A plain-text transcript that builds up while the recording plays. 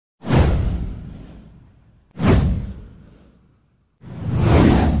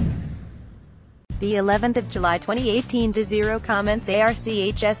The 11th of July 2018 to 0 Comments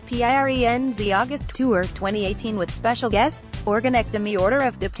ARCHSPIRENZ August Tour 2018 with special guests, Organectomy Order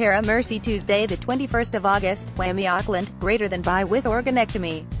of Diptera Mercy Tuesday the 21st of August, Whammy Auckland, greater than BUYWith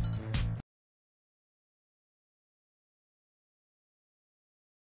Organectomy.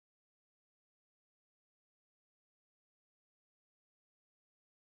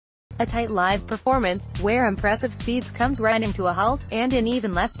 A tight live performance, where impressive speeds come grinding to a halt, and in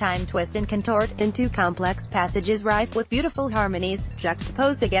even less time twist and contort, into complex passages rife with beautiful harmonies,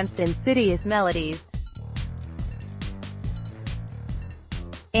 juxtaposed against insidious melodies.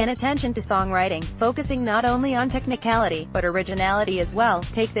 An attention to songwriting, focusing not only on technicality, but originality as well.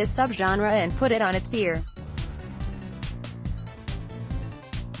 Take this subgenre and put it on its ear.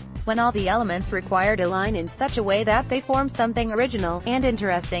 When all the elements required align in such a way that they form something original and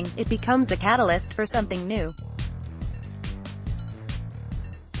interesting, it becomes a catalyst for something new.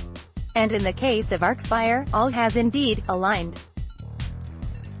 And in the case of Archspire, all has indeed aligned.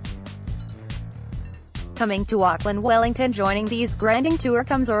 Coming to Auckland, Wellington, joining these grinding tour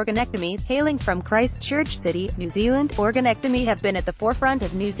comes Organectomy, hailing from Christchurch City, New Zealand. Organectomy have been at the forefront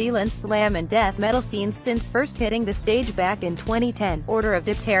of New Zealand's slam and death metal scenes since first hitting the stage back in 2010. Order of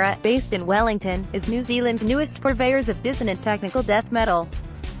Diptera, based in Wellington, is New Zealand's newest purveyors of dissonant technical death metal.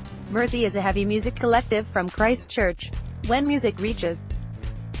 Mercy is a heavy music collective from Christchurch. When music reaches,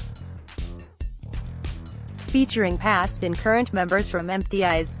 featuring past and current members from Empty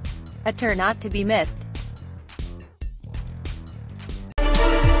Eyes. A tour not to be missed.